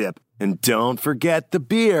queso dip. And don't forget the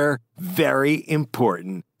beer. Very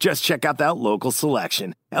important. Just check out that local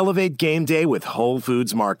selection. Elevate game day with Whole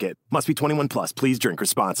Foods Market. Must be 21 plus. Please drink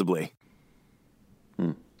responsibly.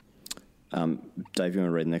 Dave, you want to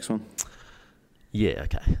read the next one? Yeah,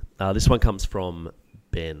 okay. This one comes from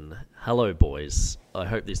Ben. Hello, boys. I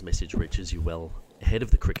hope this message reaches you well ahead of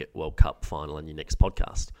the Cricket World Cup final and your next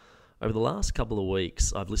podcast. Over the last couple of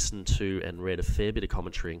weeks, I've listened to and read a fair bit of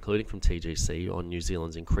commentary, including from TGC, on New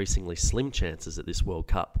Zealand's increasingly slim chances at this World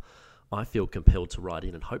Cup. I feel compelled to write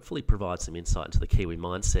in and hopefully provide some insight into the Kiwi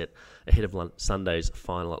mindset ahead of Sunday's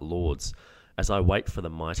final at Lords. As I wait for the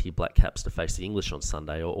mighty Black Caps to face the English on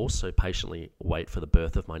Sunday, I'll also patiently wait for the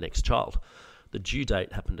birth of my next child. The due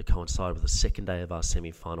date happened to coincide with the second day of our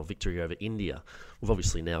semi-final victory over India. We've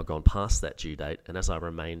obviously now gone past that due date, and as I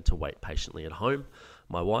remain to wait patiently at home,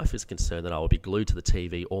 my wife is concerned that I will be glued to the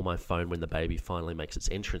TV or my phone when the baby finally makes its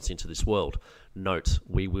entrance into this world. Note,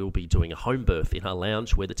 we will be doing a home birth in our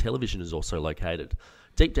lounge where the television is also located.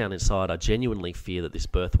 Deep down inside, I genuinely fear that this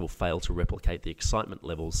birth will fail to replicate the excitement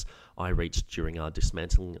levels I reached during our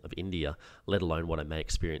dismantling of India, let alone what I may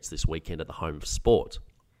experience this weekend at the home of sport.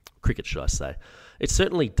 Cricket, should I say. It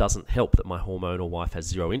certainly doesn't help that my hormonal wife has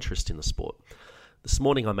zero interest in the sport. This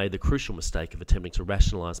morning I made the crucial mistake of attempting to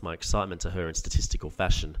rationalise my excitement to her in statistical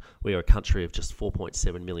fashion. We are a country of just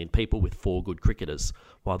 4.7 million people with 4 good cricketers.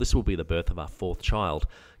 While this will be the birth of our 4th child,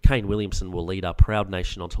 Kane Williamson will lead our proud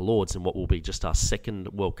nation onto Lords in what will be just our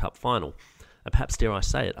 2nd World Cup final, and perhaps, dare I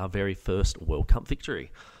say it, our very first World Cup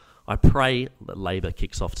victory. I pray that Labour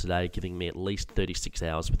kicks off today, giving me at least 36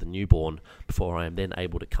 hours with the newborn before I am then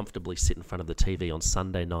able to comfortably sit in front of the TV on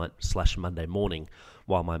Sunday night/Monday morning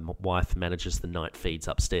while my wife manages the night feeds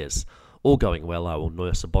upstairs. All going well, I will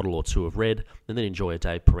nurse a bottle or 2 of red and then enjoy a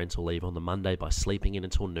day of parental leave on the Monday by sleeping in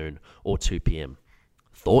until noon or 2 p.m.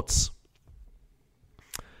 Thoughts?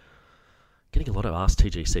 Getting a lot of Ask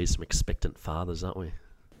TGCs from expectant fathers, aren't we?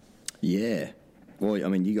 Yeah. Well, I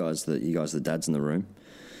mean, you guys, the dads in the room.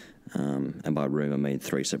 And by room, I mean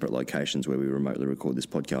 3 separate locations where we remotely record this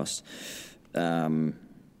podcast.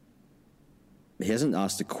 He hasn't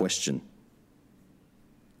asked a question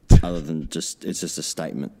other than it's just a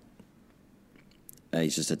statement.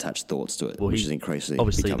 He's just attached thoughts to it, which is increasingly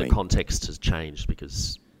obviously the context has changed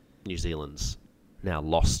because New Zealand's now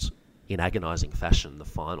lost in agonising fashion the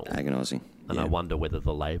final. Agonising. And I wonder whether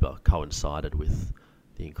the Labour coincided with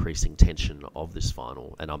the increasing tension of this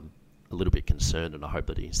final. And I'm a little bit concerned, and I hope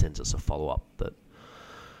that he sends us a follow-up that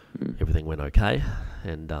everything went okay,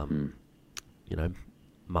 and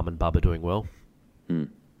Mum and Bub are doing well.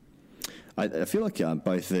 I feel like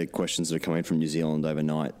both the questions that are coming from New Zealand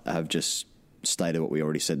overnight have just stated what we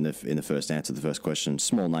already said in the first answer to the first question.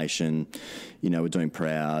 Small nation, we're doing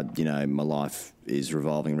proud. My life is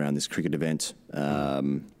revolving around this cricket event. I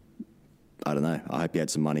don't know. I hope you had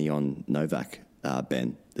some money on Novak,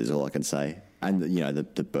 Ben. Is all I can say. And,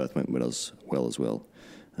 the birth went well as well.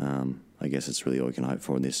 I guess it's really all we can hope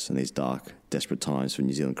for in these dark, desperate times for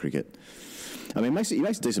New Zealand cricket. I mean, he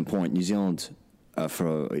makes a decent point. New Zealand,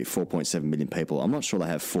 for 4.7 million people, I'm not sure they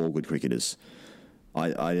have 4 good cricketers.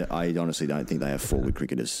 I honestly don't think they have 4 good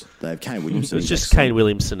cricketers. They have Kane Williamson. It's just Kane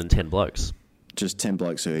Williamson and 10 blokes. Just 10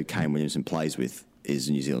 blokes who Kane Williamson plays with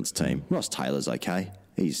is New Zealand's team. Ross Taylor's okay.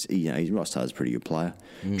 Ross Taylor's a pretty good player.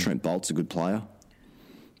 Trent Bolt's a good player.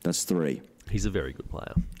 That's 3. He's a very good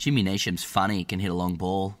player. Jimmy Neesham's funny. He can hit a long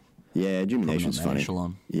ball. Yeah, Jimmy Probably Neesham's funny.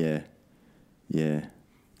 Echelon. Yeah. Yeah.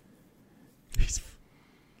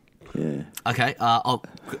 Okay,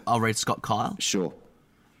 I'll read Scott Kyle. Sure.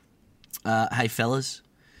 Hey, fellas.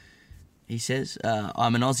 He says,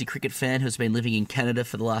 I'm an Aussie cricket fan who's been living in Canada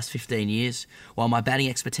for the last 15 years. While my batting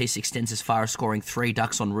expertise extends as far as scoring 3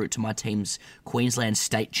 ducks en route to my team's Queensland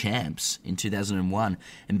state champs in 2001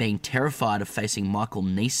 and being terrified of facing Michael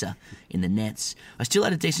Neser in the nets, I still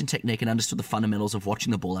had a decent technique and understood the fundamentals of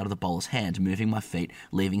watching the ball out of the bowler's hand, moving my feet,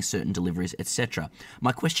 leaving certain deliveries, etc.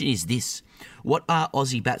 My question is this. What are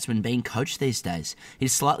Aussie batsmen being coached these days? It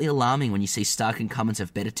is slightly alarming when you see Stark and Cummins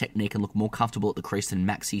have better technique and look more comfortable at the crease than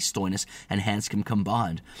Maxey, Stoinis and Hanscom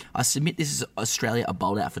combined. I submit this is Australia are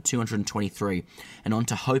bowled out for 223 and on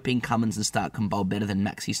to hoping Cummins and Stark can bowl better than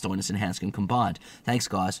Maxey, Stoinis and Hanscom combined. Thanks,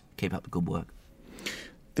 guys. Keep up the good work.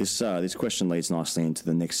 This question leads nicely into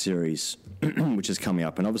the next series, which is coming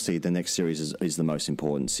up, and obviously the next series is the most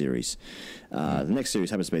important series. The next series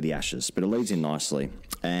happens to be the Ashes, but it leads in nicely,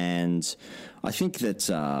 and I think that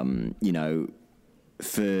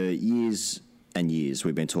for years and years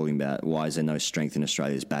we've been talking about why is there no strength in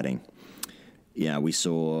Australia's batting. We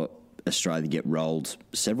saw Australia get rolled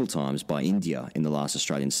several times by India in the last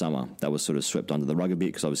Australian summer. That was sort of swept under the rug a bit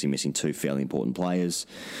because obviously missing 2 fairly important players.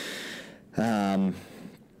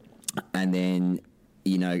 And then,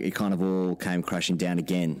 it kind of all came crashing down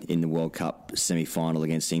again in the World Cup semi-final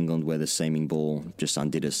against England where the seaming ball just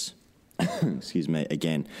undid us. Excuse me,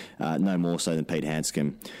 again. No more so than Pete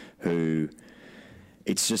Hanscom, who,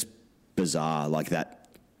 it's just bizarre like that.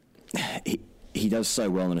 He does so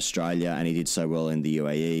well in Australia and he did so well in the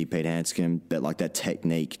UAE, Pete Hanscom, but like that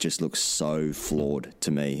technique just looks so flawed to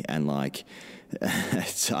me and like...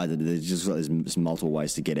 there's multiple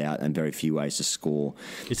ways to get out and very few ways to score.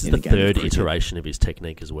 This is the 3rd iteration of his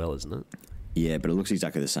technique as well, isn't it? Yeah, but it looks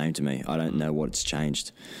exactly the same to me. I don't know what's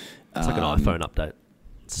changed. It's like an iPhone update.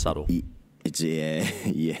 It's subtle. It's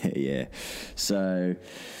yeah. So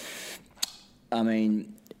I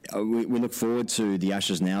mean, we look forward to the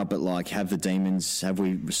Ashes now, but like, have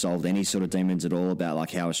we solved any sort of demons at all about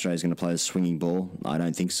like how Australia's going to play a swinging ball? I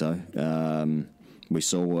don't think so. We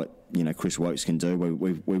saw what Chris Woakes can do.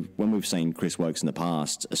 When we've seen Chris Woakes in the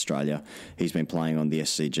past, Australia, he's been playing on the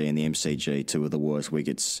SCG and the MCG, two of the worst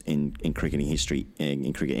wickets in cricketing history,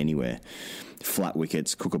 in cricket anywhere. Flat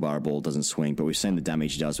wickets, Kookaburra ball doesn't swing, but we've seen the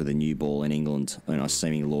damage he does with a new ball in England on our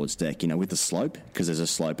seeming Lord's deck, with the slope, because there's a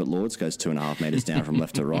slope at Lord's, goes 2.5 metres down from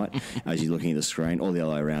left to right as you're looking at the screen, or the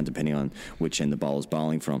other way around, depending on which end the bowler's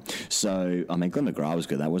bowling from. So, I mean, Glenn McGrath was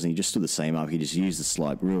good, that wasn't he? Just stood the seam up, he just used the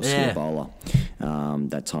slope, real skilled bowler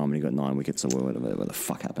that time when he got 9 wickets or whatever the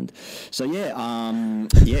fuck happened. So,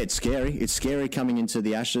 it's scary. It's scary coming into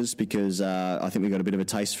the Ashes because I think we got a bit of a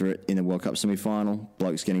taste for it in the World Cup semi-final.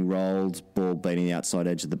 Blokes getting rolled, ball beating the outside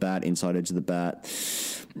edge of the bat, inside edge of the bat.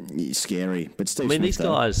 Scary. But Steve Smith, these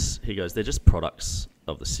guys, he goes, they're just products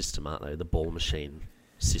of the system, aren't they? The ball machine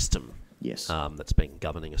system. Yes. That's been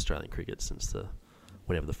governing Australian cricket since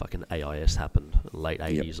whenever the fucking AIS happened, late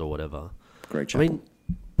 80s or whatever. Great Chapel. I mean,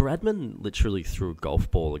 Bradman literally threw a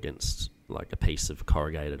golf ball against like a piece of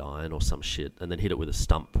corrugated iron or some shit and then hit it with a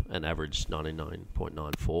stump and averaged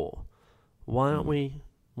 99.94. Why don't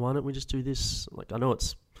we just do this? Like, I know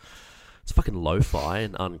it's fucking lo-fi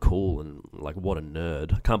and uncool and like what a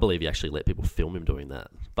nerd. I can't believe he actually let people film him doing that.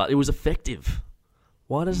 But it was effective.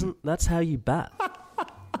 Why doesn't... That's how you bat.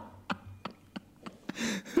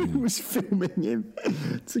 Who was filming him?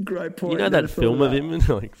 It's a great point. You know that film of him?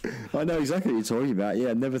 I know exactly what you're talking about.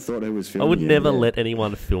 Yeah, I never thought who was filming him. I would never let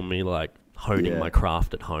anyone film me like honing my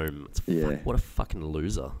craft at home. What a fucking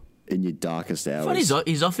loser. In your darkest hours. But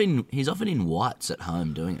he's often in whites at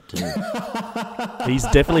home doing it too. He's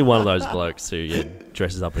definitely one of those blokes who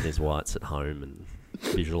dresses up in his whites at home and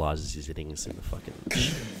visualises his innings in the fucking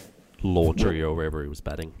laundry or wherever he was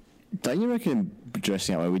batting. Don't you reckon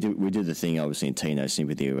dressing up? We did the thing obviously in Tino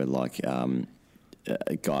Sympathy where like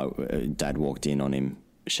dad walked in on him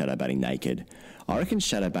shadow batting naked. I reckon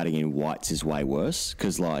shadow batting in whites is way worse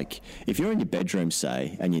because, like, if you're in your bedroom,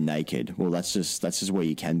 say, and you're naked, well, that's just where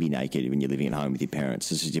you can be naked when you're living at home with your parents.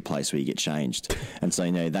 This is your place where you get changed, and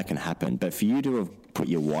so that can happen. But for you to have put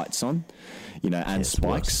your whites on, and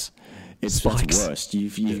spikes. It's worse.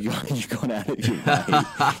 You've gone out of your way.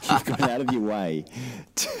 You've gone out of your way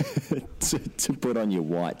to put on your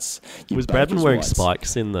whites. Was Bradman wearing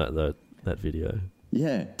spikes in that video?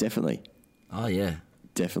 Yeah, definitely. Oh yeah,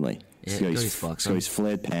 definitely. Yeah, he's got his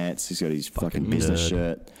flared pants. He's got his fucking business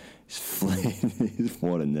shirt. He's flared.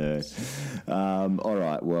 What a nerd. All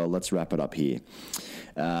right, well, let's wrap it up here.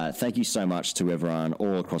 Thank you so much to everyone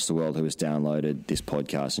all across the world who has downloaded this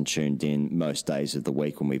podcast and tuned in most days of the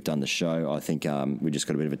week when we've done the show. I think we just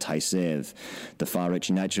got a bit of a taste there of the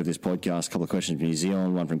far-reaching nature of this podcast. A couple of questions from New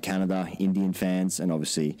Zealand, one from Canada, Indian fans, and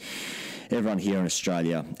obviously everyone here in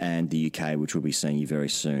Australia and the UK, which we'll be seeing you very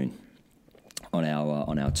soon on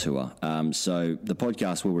our tour. So the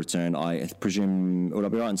podcast will return. I presume, would I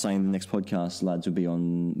be right in saying the next podcast, lads, will be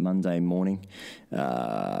on Monday morning?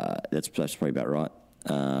 That's probably about right.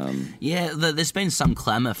 There's been some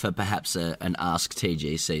clamour for perhaps an Ask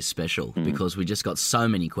TGC special because we just got so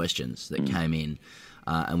many questions that came in.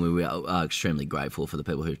 And we are extremely grateful for the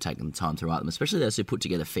people who've taken the time to write them, especially those who put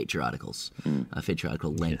together feature articles, feature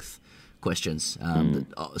article length questions that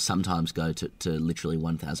sometimes go to literally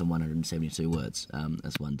 1,172 words,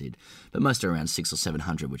 as one did. But most are around 600 or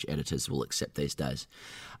 700, which editors will accept these days.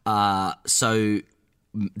 So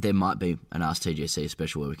there might be an Ask TGC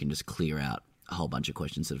special where we can just clear out a whole bunch of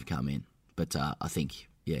questions that have come in. But I think,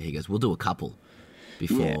 he goes, we'll do a couple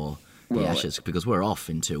before... the Ashes, because we're off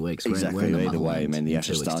in 2 weeks. Exactly. We're Either way, the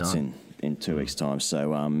Ashes 2 weeks starts time. in 2 weeks' time. So,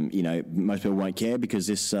 most people won't care because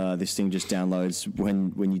this thing just downloads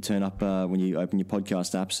when you turn up, when you open your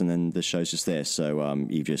podcast apps, and then the show's just there. So,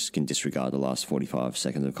 you just can disregard the last 45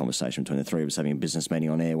 seconds of conversation between the three of us having a business meeting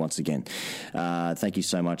on air once again. Thank you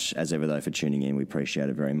so much, as ever, though, for tuning in. We appreciate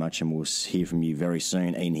it very much, and we'll hear from you very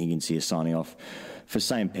soon. Ian Higgins here signing off for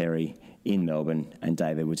Sam Perry in Melbourne and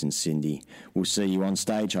Dave Edwards in Sydney. We'll see you on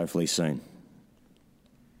stage hopefully soon.